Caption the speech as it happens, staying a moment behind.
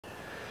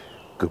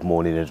Good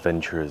morning,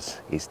 adventurers.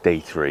 It's day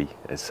 3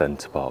 at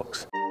Center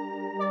Parcs.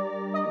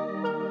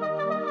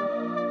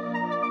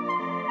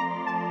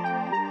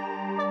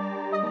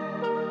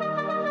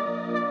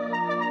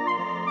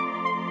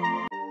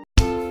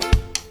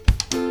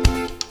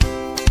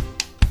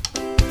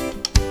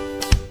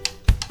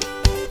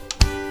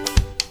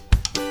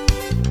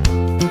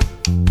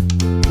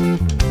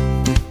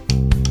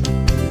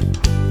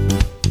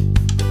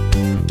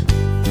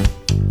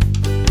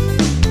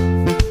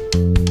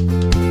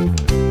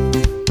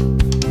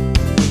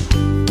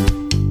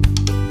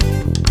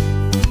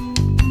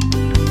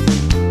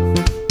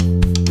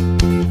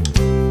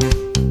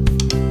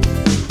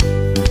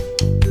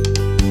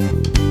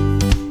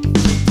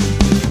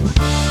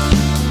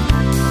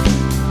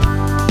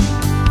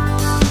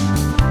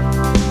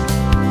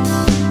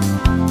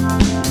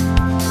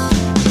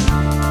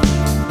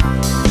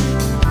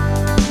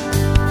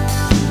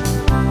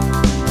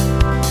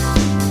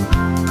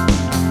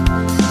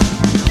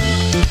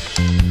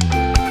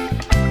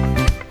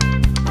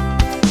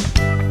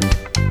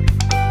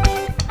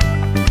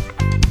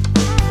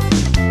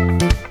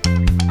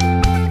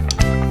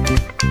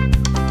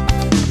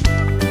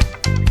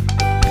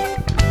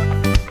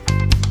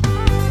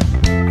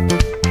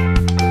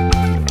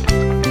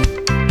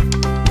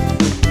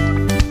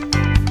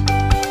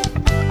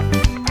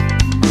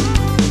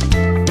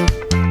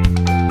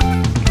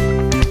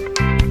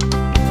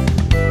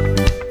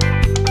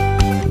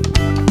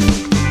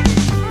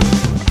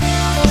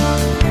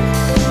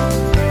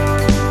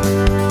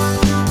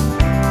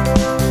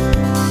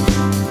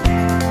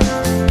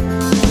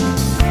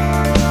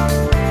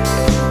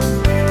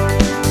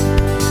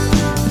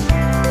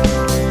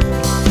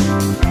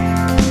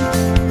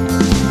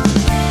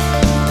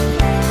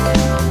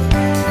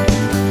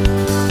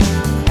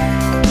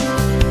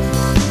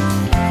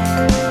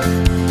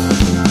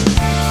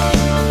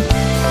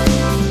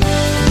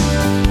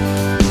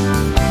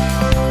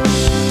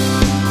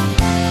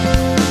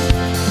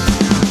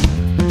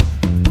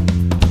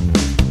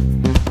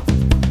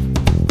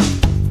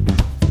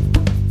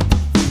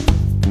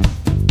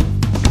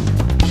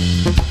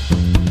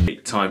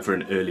 Time for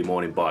an early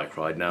morning bike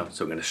ride now,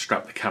 so I'm going to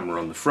strap the camera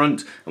on the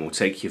front and we'll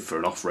take you for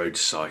an off-road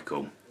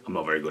cycle. I'm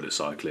not very good at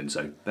cycling,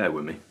 so bear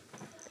with me.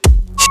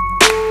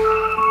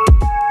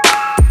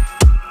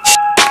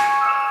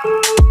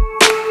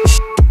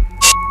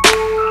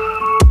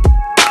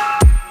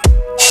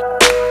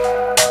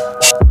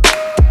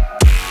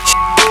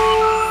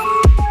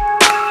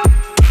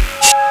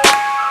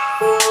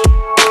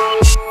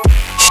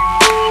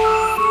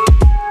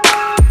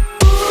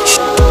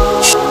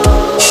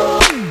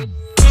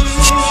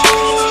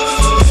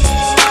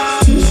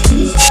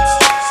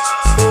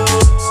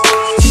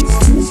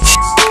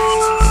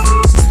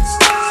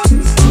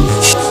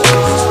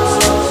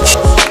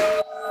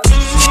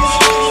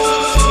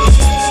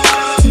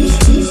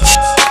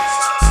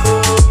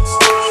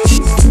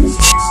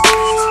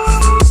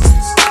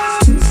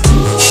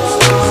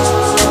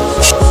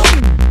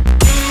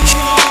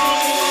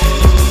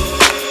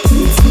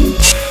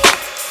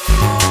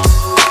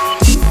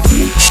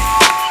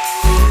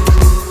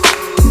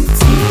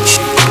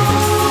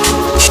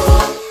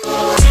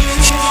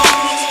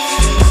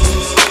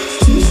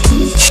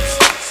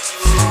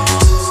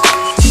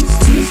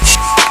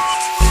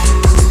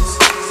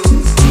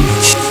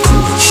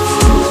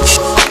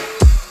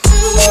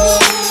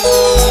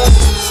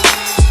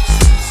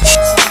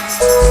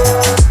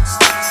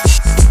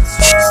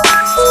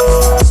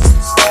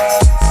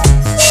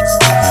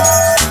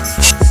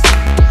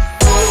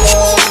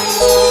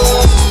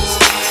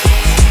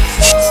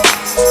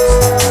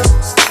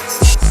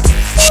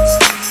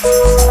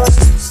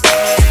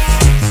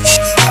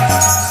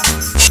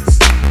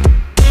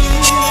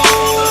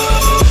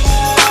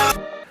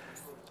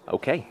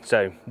 Okay,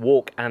 so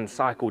walk and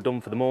cycle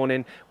done for the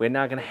morning. We're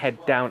now going to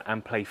head down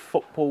and play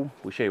football.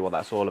 We'll show you what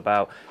that's all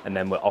about, and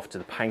then we're off to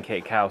the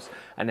Pancake House,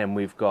 and then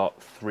we've got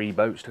 3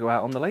 boats to go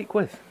out on the lake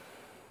with.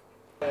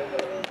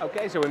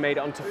 Okay, so we made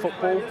it onto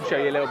football. We'll show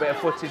you a little bit of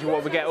footage of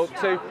what we get up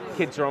to.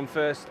 Kids are on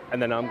first, and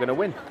then I'm going to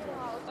win.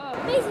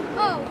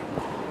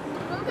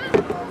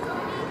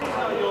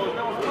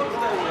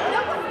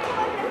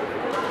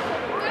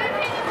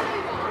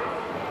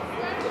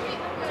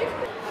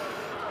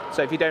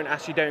 So if you don't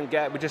ask, you don't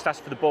get. We just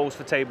asked for the balls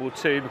for table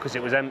 2 because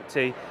it was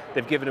empty.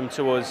 They've given them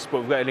to us,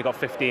 but we've only got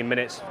 15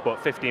 minutes, but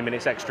 15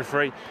 minutes extra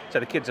free. So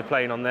the kids are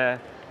playing on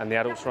there, and the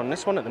adults are on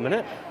this one at the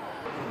minute.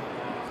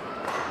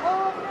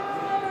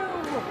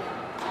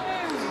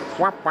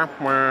 Wah, wah,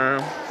 wah.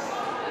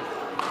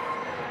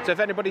 So if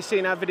anybody's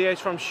seen our videos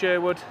from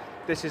Sherwood,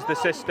 this is the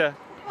sister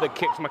that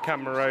kicks my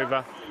camera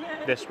over,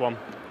 this one.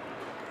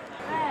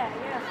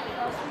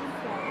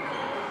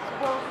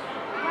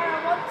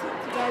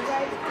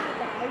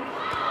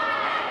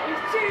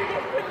 It's 2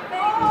 different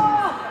things.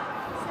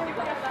 So we've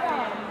got a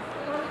fun.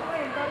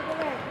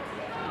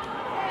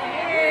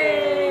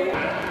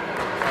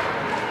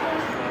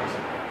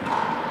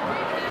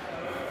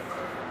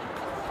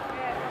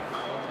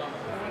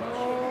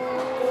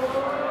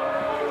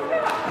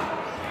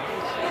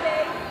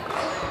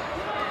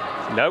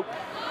 Nope.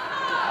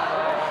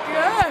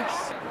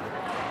 Yes!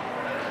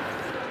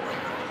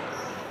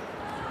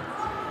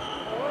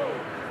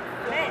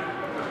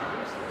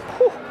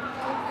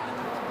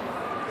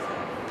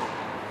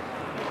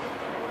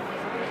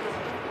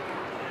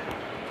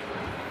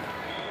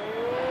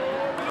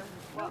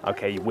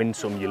 Okay, you win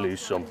some, you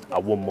lose some. I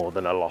won more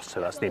than I lost,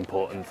 so that's the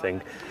important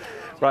thing.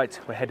 Right,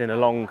 we're heading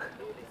along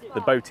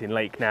the boating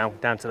lake now,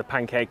 down to the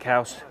Pancake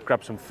House,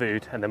 grab some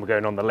food, and then we're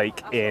going on the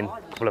lake in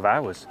a couple of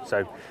hours.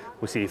 So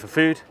we'll see you for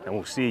food, and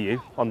we'll see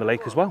you on the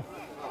lake as well.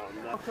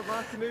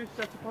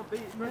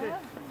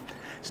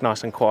 It's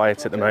nice and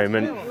quiet at the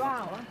moment.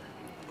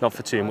 Not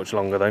for too much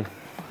longer though.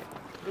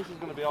 This is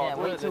going to be hard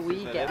work. Wait till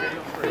we get there.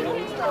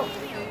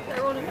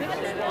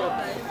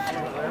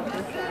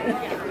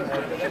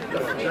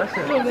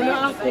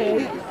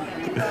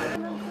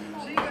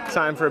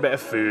 Time for a bit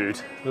of food.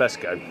 Let's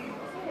go.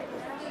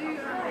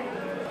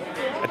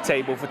 A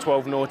table for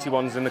 12 naughty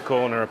ones in the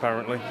corner,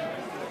 apparently.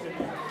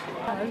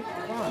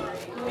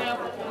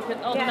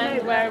 On the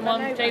men's wearing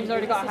one. James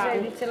already got a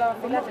hat.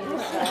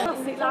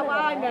 Classic like what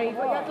I made,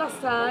 what you had last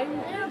time.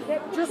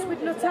 Just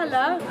with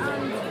Nutella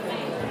and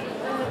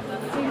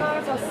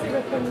tomatoes,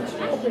 syrup and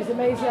strawberries,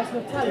 amazing as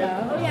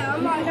Nutella. Oh yeah,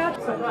 I'm right.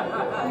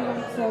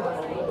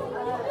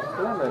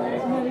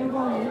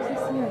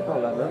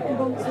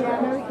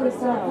 American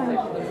style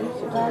pancakes.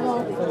 They're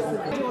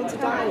awful. Do you want to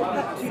dine? I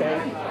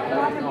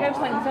can go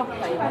playing soft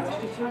play.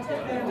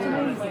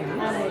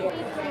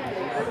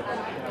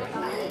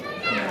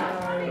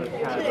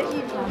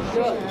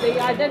 The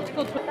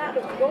identical to that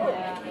looks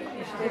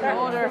good.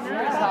 Order a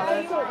fruit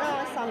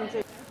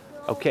salad.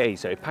 Okay,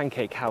 so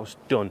Pancake House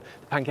done.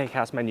 The Pancake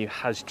House menu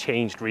has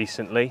changed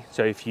recently,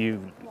 so if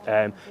you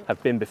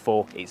have been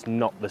before, it's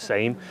not the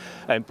same.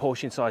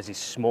 Portion size is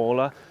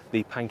smaller.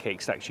 The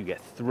pancake stacks, you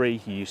get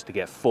 3, you used to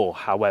get 4.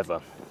 However,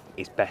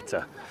 it's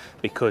better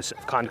because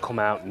I've kind of come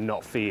out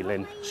not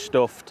feeling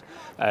stuffed.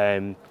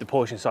 The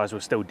portion size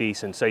was still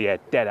decent, so yeah,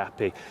 dead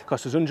happy.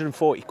 Cost us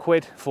 140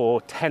 quid for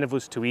 10 of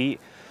us to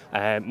eat.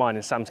 Mine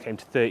and Sam's came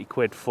to 30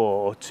 quid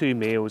for 2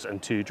 meals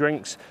and 2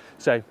 drinks.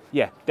 So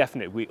yeah,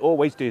 definitely, we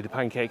always do the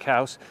Pancake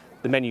House.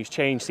 The menu's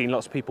changed, seen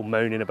lots of people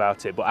moaning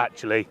about it, but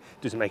actually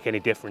it doesn't make any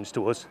difference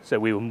to us. So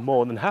we were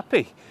more than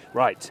happy.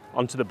 Right,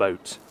 onto the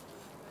boat.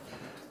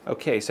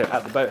 Okay, so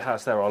at the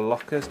boathouse there are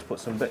lockers to put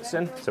some bits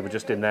in. So we're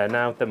just in there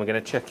now, then we're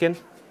gonna check in.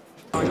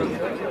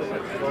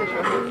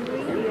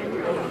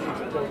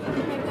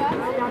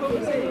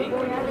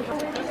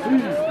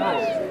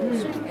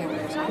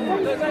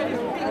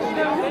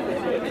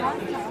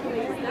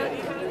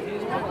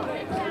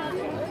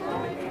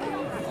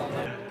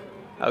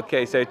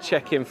 Okay, so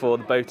check-in for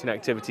the boating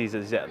activities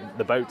is at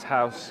the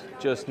boathouse.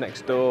 Just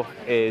next door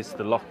is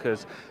the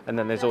lockers, and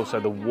then there's also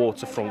the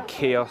waterfront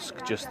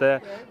kiosk just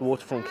there. The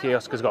waterfront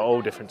kiosk has got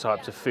all different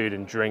types of food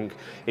and drink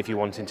if you're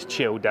wanting to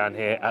chill down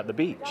here at the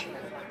beach.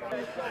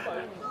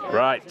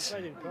 Right,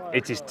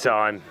 it is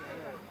time.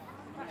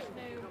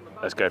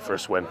 Let's go for a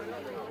swim.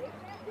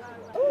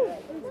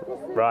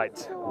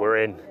 Right, we're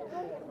in.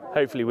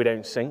 Hopefully we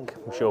don't sink.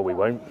 I'm sure we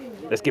won't.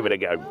 Let's give it a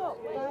go.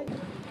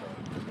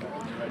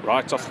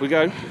 Right, off we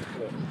go.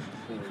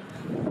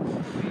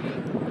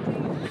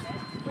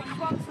 Which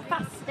one's the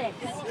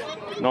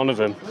fastest? None of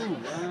them.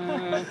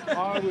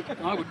 I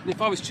would,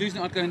 if I was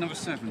choosing, I'd go number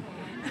 7.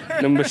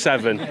 Number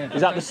 7. Yeah.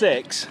 Is that the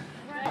 6?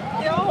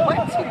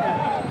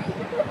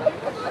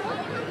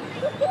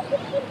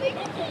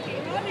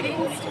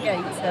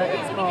 Instigator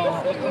is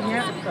more.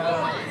 Yeah.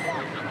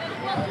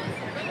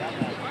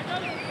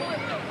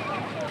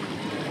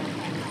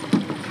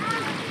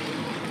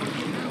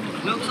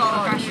 Looks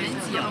like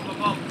crashes, yeah.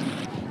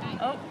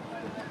 Oh.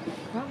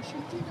 Well, she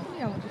did,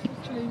 yeah, I just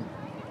literally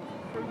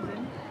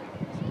cruising.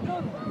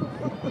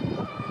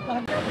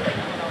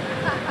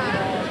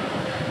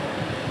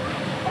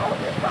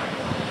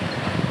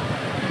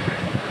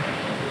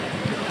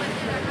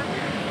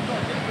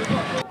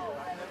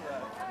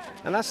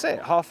 And that's it,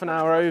 half an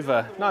hour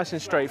over, nice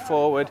and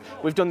straightforward.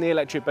 We've done the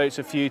electric boats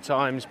a few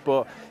times,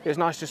 but it was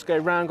nice just to go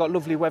around, got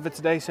lovely weather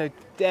today, so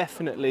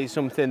definitely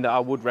something that I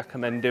would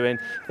recommend doing.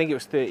 I think it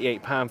was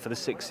 £38 for the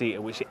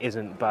 6-seater, which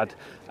isn't bad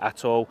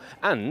at all.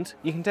 And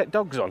you can take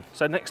dogs on,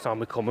 so next time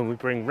we come and we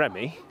bring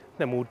Remy,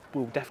 then we'll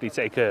definitely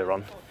take her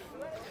on.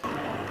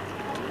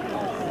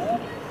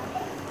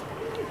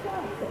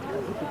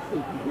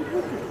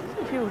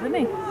 Chilled, isn't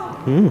he?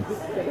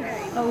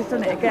 Oh, he's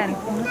done it again. He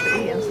must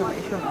have eaten something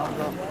he shouldn't have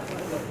got.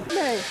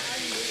 No.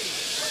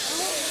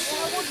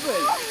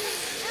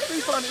 We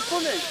find it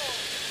funny.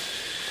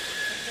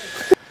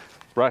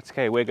 Right,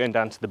 okay, we're going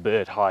down to the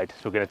bird hide,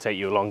 so we're going to take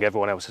you along.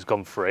 Everyone else has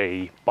gone for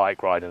a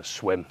bike ride and a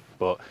swim,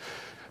 but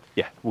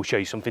yeah, we'll show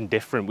you something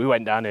different. We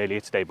went down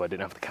earlier today, but I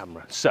didn't have the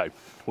camera, so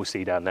we'll see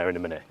you down there in a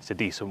minute. It's a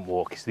decent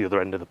walk, it's the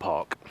other end of the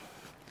park.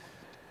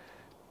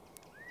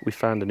 We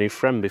found a new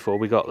friend before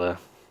we got there.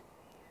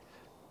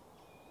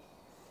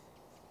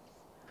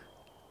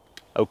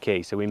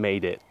 Okay, so we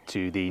made it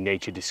to the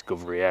nature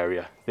discovery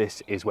area.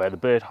 This is where the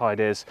bird hide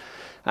is,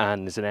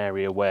 and there's an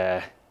area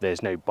where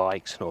there's no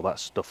bikes and all that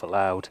stuff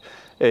allowed.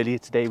 Earlier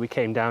today we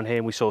came down here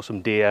and we saw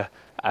some deer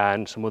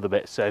and some other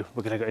bits, so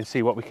we're going to go and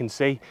see what we can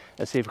see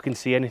and see if we can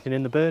see anything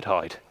in the bird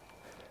hide.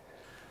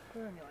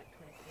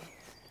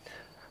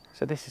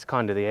 So this is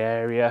kind of the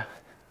area.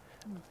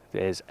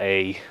 There's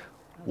a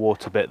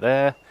water bit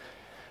there,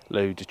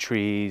 loads of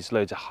trees,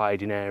 loads of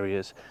hiding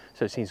areas.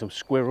 So I've seen some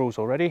squirrels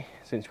already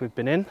since we've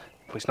been in.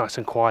 But it's nice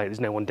and quiet, there's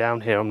no one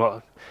down here.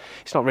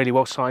 It's not really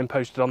well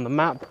signposted on the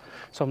map,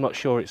 so I'm not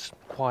sure it's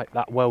quite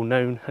that well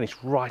known, and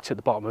it's right at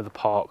the bottom of the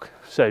park,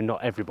 so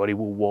not everybody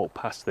will walk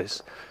past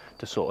this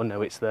to sort of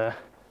know it's there.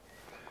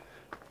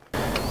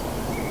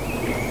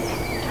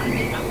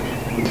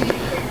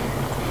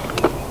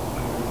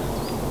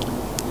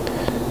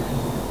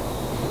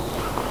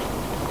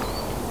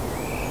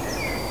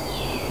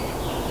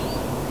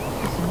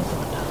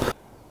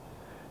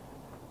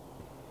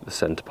 The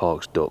Center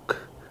Parcs duck,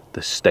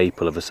 the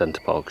staple of a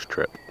Center Parcs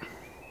trip.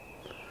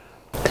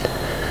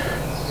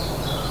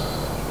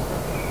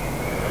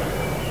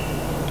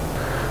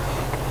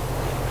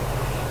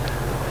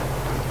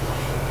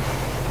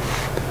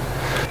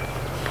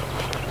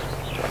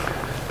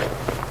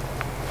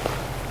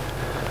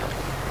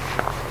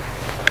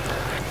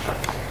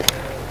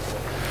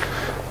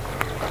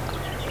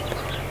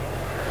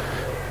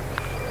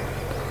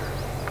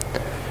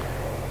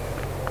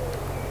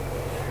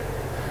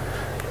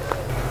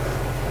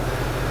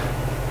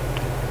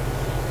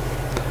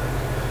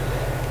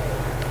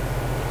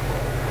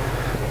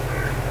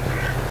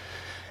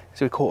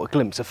 So we caught a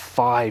glimpse of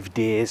 5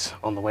 deers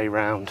on the way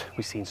round.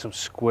 We've seen some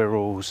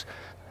squirrels,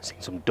 seen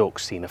some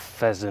ducks, seen a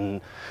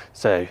pheasant.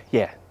 So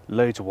yeah,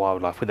 loads of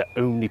wildlife. We're the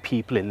only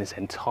people in this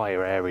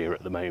entire area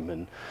at the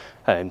moment.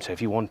 So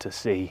if you want to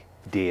see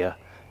deer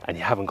and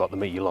you haven't got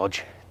them at your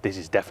lodge, this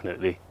is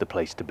definitely the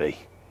place to be.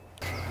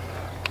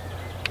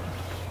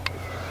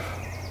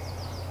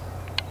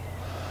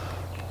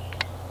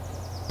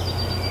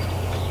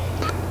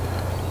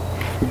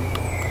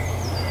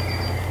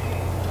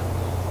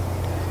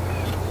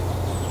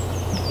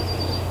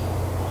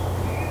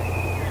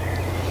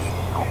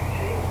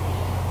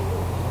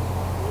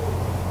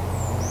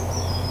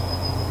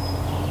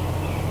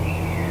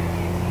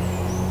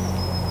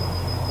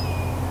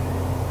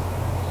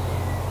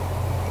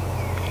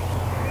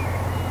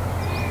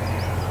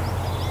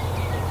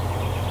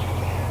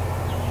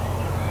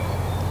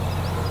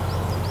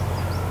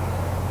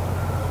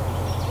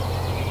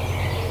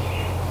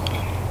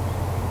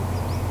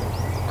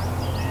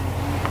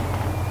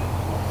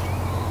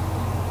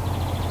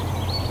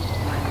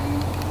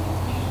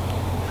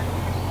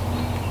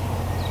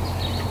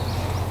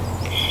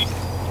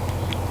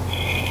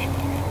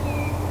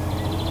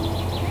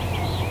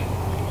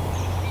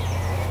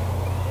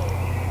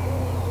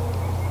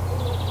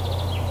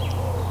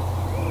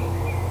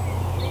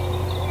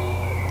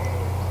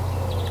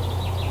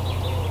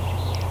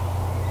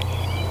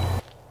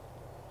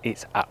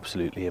 It's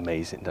absolutely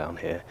amazing down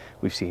here.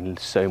 We've seen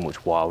so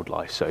much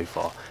wildlife so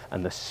far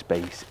and the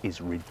space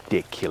is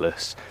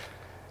ridiculous.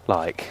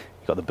 Like,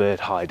 you've got the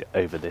bird hide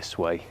over this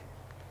way.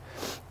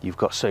 You've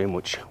got so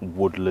much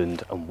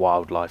woodland and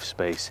wildlife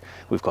space.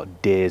 We've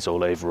got deers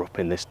all over up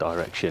in this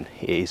direction.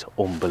 It is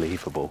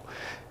unbelievable.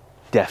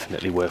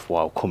 Definitely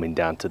worthwhile coming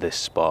down to this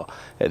spot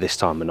at this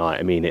time of night.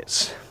 I mean,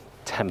 it's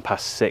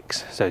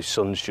 6:10, so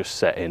sun's just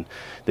setting,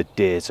 the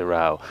deers are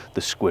out,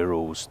 the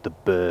squirrels, the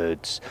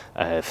birds,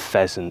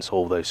 pheasants,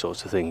 all those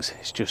sorts of things.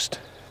 It's just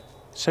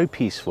so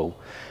peaceful,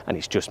 and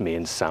it's just me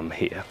and Sam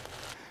here.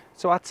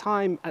 So our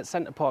time at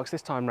Center Parcs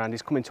this time round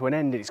is coming to an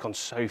end, and it's gone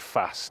so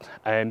fast.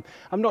 I'm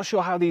not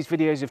sure how these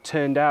videos have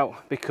turned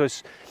out,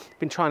 because I've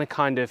been trying to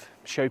kind of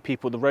show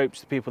people the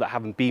ropes, the people that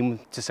haven't been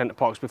to Center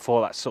Parcs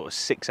before. That's sort of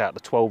 6 out of the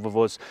 12 of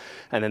us,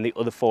 and then the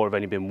other 4 have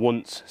only been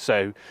once.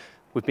 So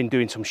we've been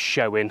doing some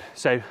showing,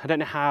 so I don't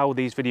know how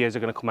these videos are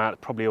going to come out.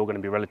 Probably all going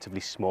to be relatively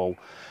small.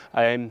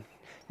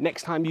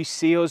 Next time you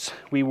see us,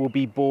 we will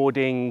be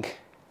boarding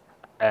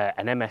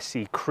an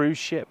MSC cruise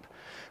ship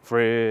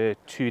for a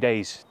 2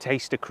 days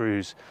taster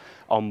cruise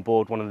on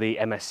board one of the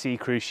MSC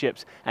cruise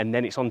ships, and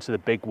then it's on to the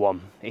big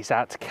one. It's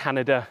out to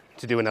Canada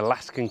to do an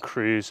Alaskan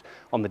cruise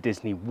on the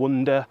Disney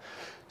Wonder.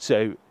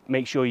 So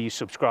make sure you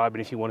subscribe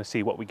and if you want to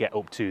see what we get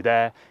up to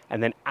there.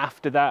 And then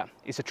after that,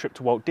 it's a trip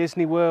to Walt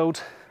Disney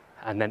World.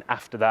 And then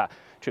after that,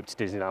 trip to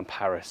Disneyland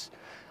Paris.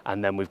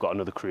 And then we've got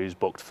another cruise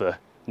booked for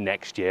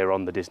next year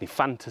on the Disney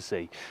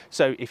Fantasy.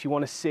 So if you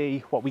want to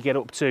see what we get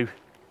up to,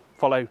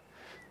 follow,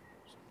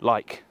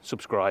 like,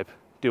 subscribe,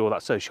 do all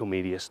that social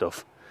media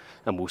stuff,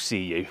 and we'll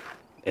see you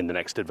in the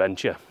next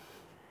adventure.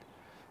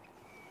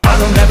 I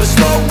don't ever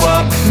slow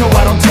up, no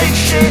I don't take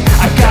shit.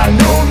 I got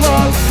no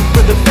love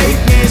for the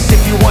fakeness.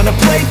 If you wanna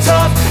play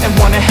tough and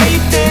wanna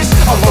hate this,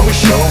 I'll always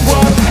show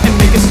up and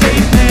make a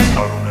statement.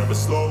 I don't ever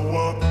slow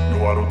up,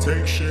 no I don't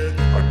take shit.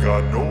 I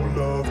got no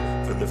love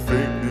for the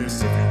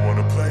fakeness. If you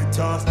wanna play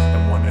tough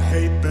and wanna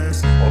hate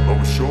this, I'll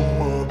always show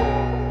up.